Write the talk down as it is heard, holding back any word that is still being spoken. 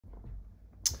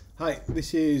Hi,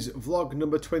 this is vlog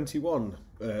number 21,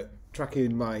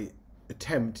 tracking my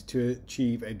attempt to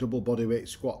achieve a double bodyweight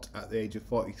squat at the age of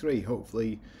 43,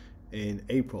 hopefully in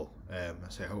April. I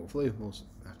say hopefully, we'll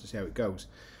have to see how it goes.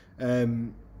 So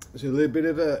a little bit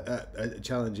of a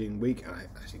challenging week, and I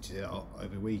actually do that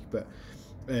every week, but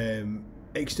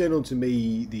external to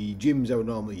me, the gyms I would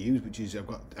normally use, which is I've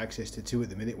got access to two at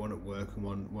the minute, one at work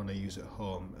and one I use at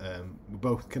home. We're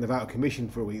both kind of out of commission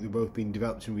for a week. They've both been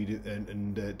developed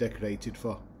and decorated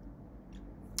for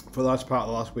the last part of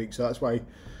the last week, so that's why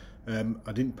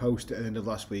I didn't post at the end of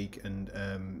last week,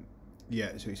 and yeah,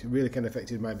 so it's really kind of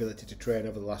affected my ability to train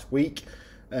over the last week.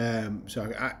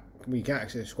 So we can't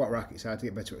access a squat rack. It's hard to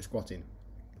get better at squatting.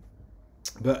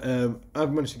 But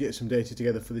I've managed to get some data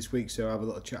together for this week, so I'll have a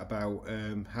little chat about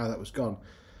how that was gone.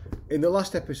 In the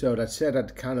last episode, I'd said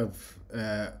I'd kind of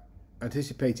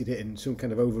anticipated hitting some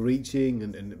kind of overreaching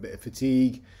and a bit of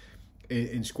fatigue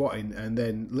in squatting, and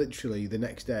then literally the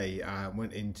next day I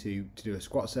went in to do a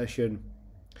squat session.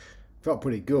 Felt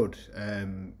pretty good,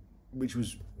 which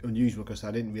was unusual because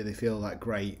I didn't really feel that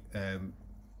great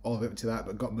all the way up to that,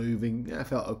 but got moving. Yeah, I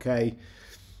felt okay.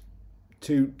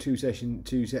 Two sets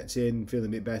in, feeling a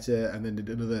bit better, and then did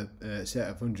another set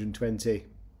of 120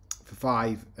 for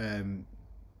 5,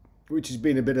 which has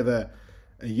been a bit of a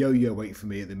yo-yo weight for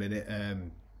me at the minute.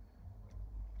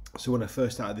 So when I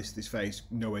first started this phase,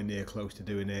 nowhere near close to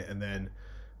doing it, and then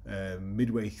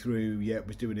midway through,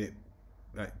 was doing it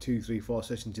like 2, 3, 4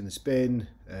 sessions in the spin.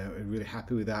 Really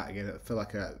happy with that. Again, it felt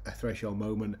like a threshold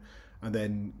moment, and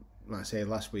then, like I say,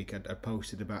 last week I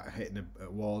posted about hitting a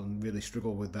wall and really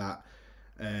struggled with that.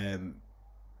 And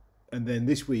then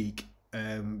this week,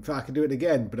 felt like I could do it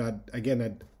again, but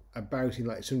I'm bouncing,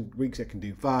 like some weeks I can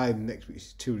do 5, and next week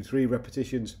it's 2 and 3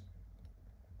 repetitions.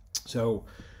 So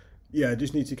yeah, I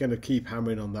just need to kind of keep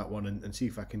hammering on that one and see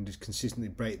if I can just consistently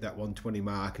break that 120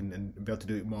 mark and be able to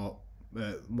do it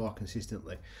more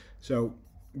consistently. So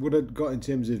what I've got in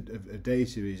terms of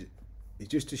data is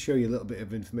just to show you a little bit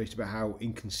of information about how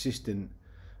inconsistent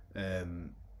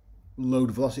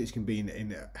load velocities can be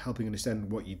in helping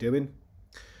understand what you're doing.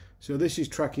 So this is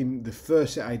tracking the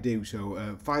first set I do,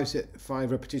 so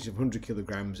 5 repetitions of 100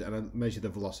 kilograms, and I measure the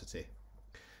velocity.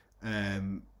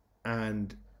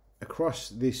 And across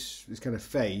this kind of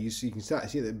phase, you can start to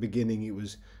see at the beginning it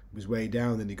was way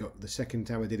down, then it got, the second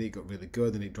time I did it, it got really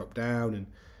good, then it dropped down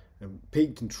and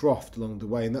peaked and troughed along the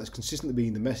way, and that's consistently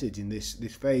been the message in this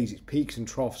phase. It's peaks and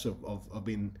troughs of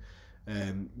being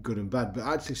good and bad, but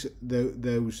actually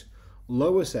those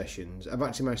lower sessions, I've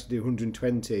actually managed to do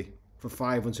 120 for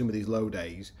 5 on some of these low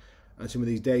days, and some of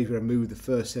these days where I move the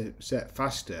first set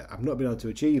faster, I've not been able to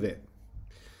achieve it.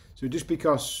 So just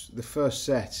because the first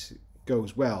set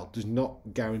goes well does not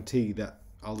guarantee that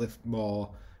I'll lift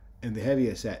more in the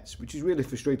heavier sets, which is really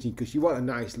frustrating because you want a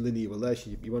nice linear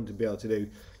relationship. You want to be able to do,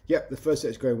 yep, the first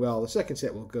set is going well, the second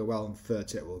set will go well, and the third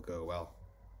set will go well.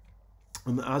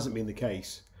 And that hasn't been the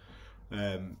case.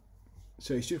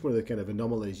 So it's just one of the kind of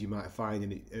anomalies you might find,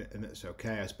 and it's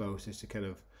okay, I suppose, just to kind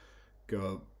of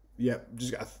go,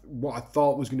 just what I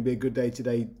thought was going to be a good day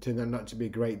today turned out not to be a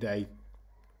great day.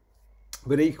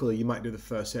 But equally, you might do the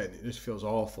first set and it just feels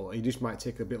awful. You just might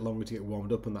take a bit longer to get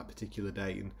warmed up on that particular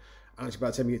day, and actually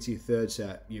by the time you get to your third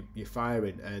set, you're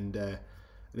firing, and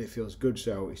it feels good.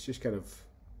 So it's just kind of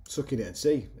sucking it and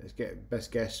see. Let's get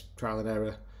best guess, trial and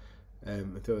error,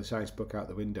 and throw the science book out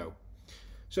the window.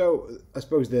 So I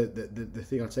suppose the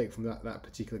thing I take from that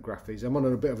particular graph is I'm on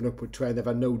a bit of an upward trend. I've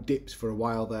had no dips for a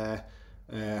while there.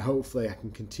 Hopefully I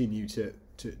can continue to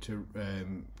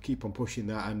keep on pushing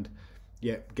that and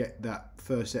get that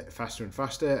first set faster and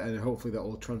faster, and hopefully that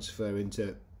will transfer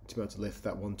into to be able to lift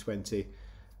that 120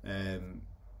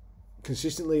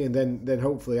 consistently, and then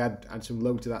hopefully add some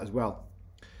load to that as well.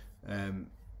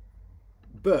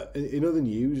 But in other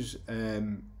news,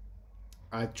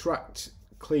 I tracked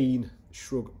clean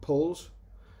shrug pulls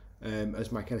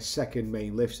as my kind of second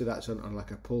main lift, so that's on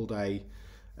like a pull day,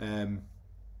 and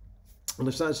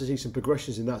I'm starting to see some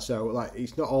progressions in that. So like,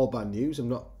 it's not all bad news. I'm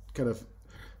not kind of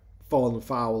falling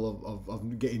foul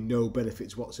of getting no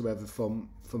benefits whatsoever from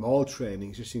all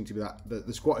training. It just seems to be that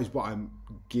the squat is what I'm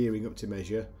gearing up to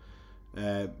measure,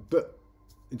 but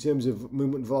in terms of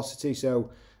movement velocity,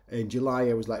 so in July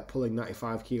I was like pulling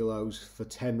 95 kilos for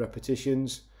 10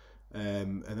 repetitions,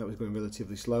 and that was going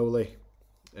relatively slowly.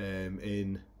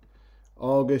 In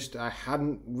August I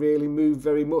hadn't really moved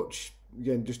very much,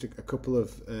 again just a couple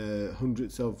of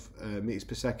hundredths of meters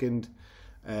per second,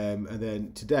 and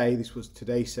then today, this was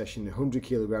today's session, 100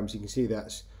 kilograms. You can see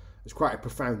there's quite a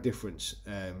profound difference,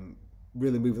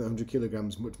 really moving that 100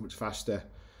 kilograms much faster.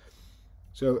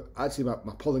 So actually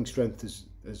my pulling strength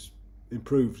has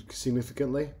improved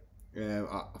significantly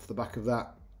off the back of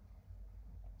that.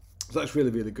 So that's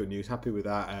really, really good news. Happy with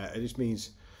that. It just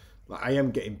means like I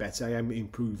am getting better. I am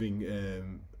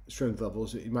improving strength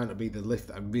levels. It might not be the lift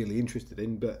that I'm really interested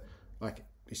in, but like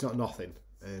it's not nothing.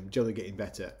 Generally getting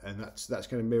better, and that's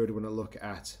kind of mirrored when I look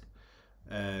at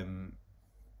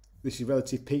this is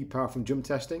relative peak power from jump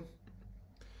testing.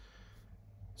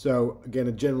 So again,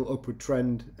 a general upward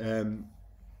trend.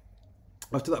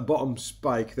 After that bottom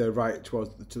spike, the right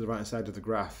to the right side of the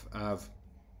graph, I've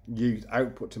used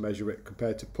output to measure it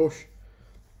compared to push.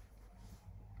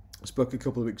 I spoke a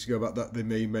couple of weeks ago about that they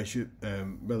may measure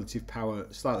relative power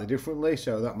slightly differently,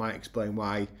 so that might explain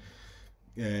why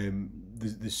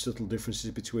there's subtle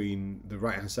differences between the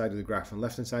right hand side of the graph and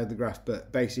left hand side of the graph.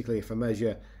 But basically, if I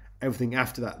measure everything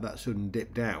after that sudden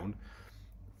dip down,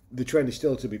 the trend is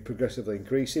still to be progressively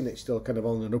increasing. It's still kind of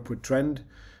on an upward trend.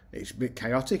 It's a bit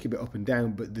chaotic, a bit up and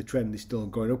down, but the trend is still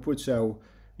going upward. So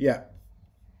yeah,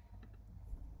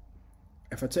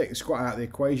 if I take the squat out of the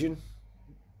equation,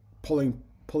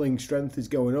 pulling strength is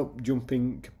going up,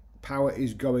 jumping power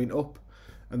is going up,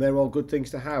 and they're all good things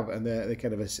to have, and they're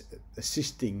kind of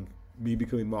assisting me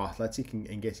becoming more athletic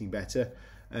and getting better,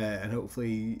 and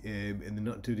hopefully in the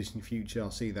not too distant future I'll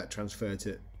see that transfer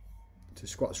to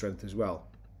squat strength as well.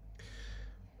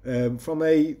 From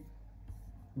a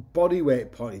body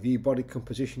weight point of view, body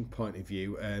composition point of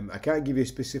view, I can't give you a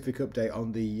specific update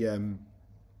on the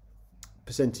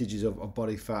percentages of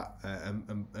body fat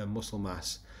and muscle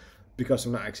mass because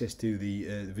I've not access to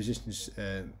the resistance,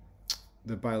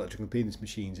 the bioelectrical impedance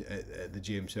machines at the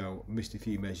gym, so I missed a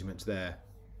few measurements there.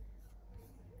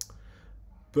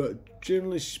 But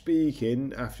generally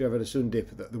speaking, after I've had a sudden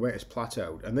dip, the weight has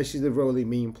plateaued, and this is the rolling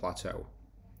mean plateau.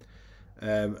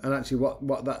 And actually,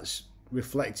 what that's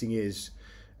reflecting is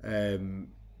kind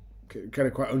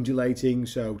of quite undulating.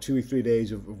 So 2 or 3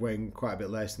 days of weighing quite a bit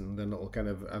less, and then it'll kind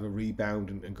of have a rebound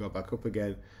and go back up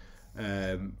again.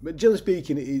 But generally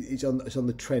speaking, it's on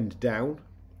the trend down.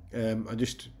 I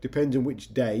just depends on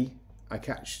which day I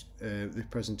catch the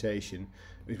presentation,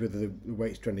 is whether the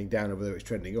weight's trending down or whether it's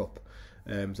trending up.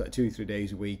 So like 2 or 3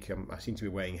 days a week, I seem to be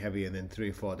weighing heavy, and then 3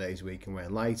 or 4 days a week I'm weighing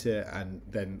lighter, and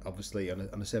then obviously on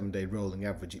a 7-day rolling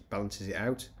average it balances it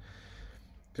out.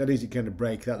 So that is to kind of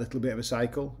break that little bit of a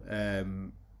cycle.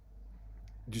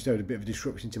 Just having a bit of a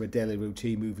disruption to my daily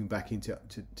routine, moving back into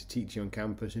teaching on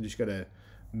campus, and just got to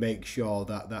make sure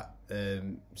that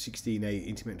 16/8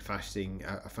 intermittent fasting,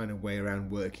 I find a way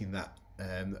around working that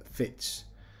that fits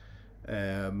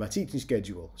my teaching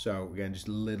schedule. So again, just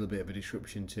a little bit of a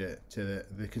disruption to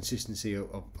the consistency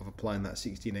of applying that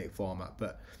 16/8 format.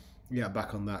 But yeah,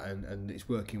 back on that, and it's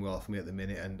working well for me at the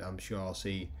minute, and I'm sure I'll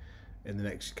see in the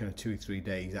next kind of 2 or 3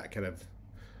 days that kind of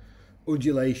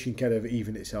undulation kind of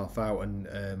even itself out and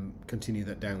continue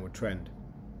that downward trend.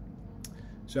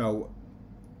 So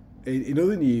in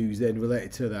other news then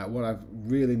related to that, what I've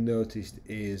really noticed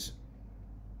is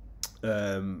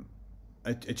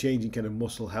a change in kind of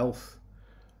muscle health.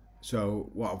 So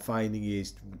what I'm finding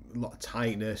is a lot of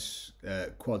tightness,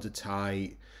 quads are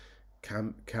tight,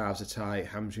 calves are tight,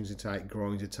 hamstrings are tight,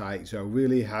 groins are tight. So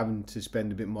really having to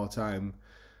spend a bit more time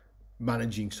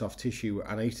managing soft tissue.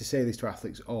 And I used to say this to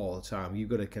athletes all the time: you've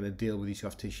got to kind of deal with your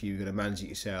soft tissue, you've got to manage it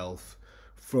yourself,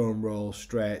 foam roll,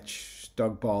 stretch,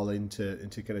 dog ball into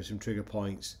kind of some trigger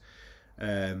points.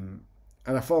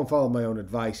 And I followed my own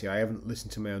advice here. I haven't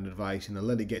listened to my own advice, and I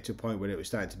let it get to a point where it was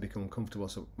starting to become uncomfortable.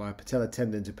 So my patellar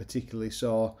tendons are particularly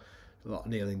sore, a lot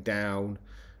of kneeling down.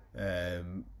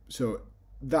 So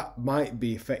that might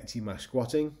be affecting my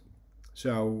squatting.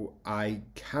 So I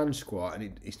can squat,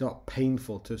 and it's not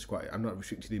painful to squat. I'm not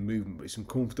restricted in movement, but it's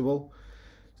uncomfortable.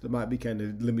 So that might be kind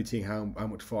of limiting how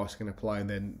much force I can apply, and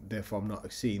then therefore I'm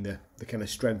not seeing the kind of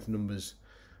strength numbers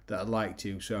that I'd like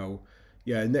to. So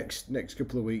yeah, next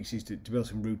couple of weeks is to build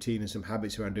some routine and some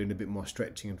habits around doing a bit more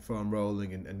stretching and foam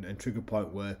rolling and trigger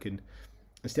point work, and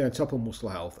stay on top of muscle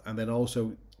health, and then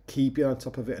also keeping on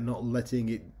top of it and not letting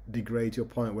it degrade to a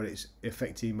point where it's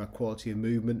affecting my quality of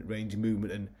movement, range of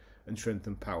movement, and strength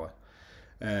and power.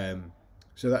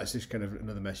 So that's just kind of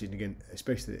another message. And again,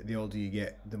 especially the older you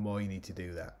get, the more you need to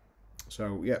do that.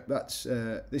 So yeah, that's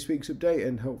this week's update,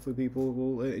 and hopefully people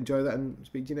will enjoy that and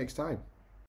speak to you next time.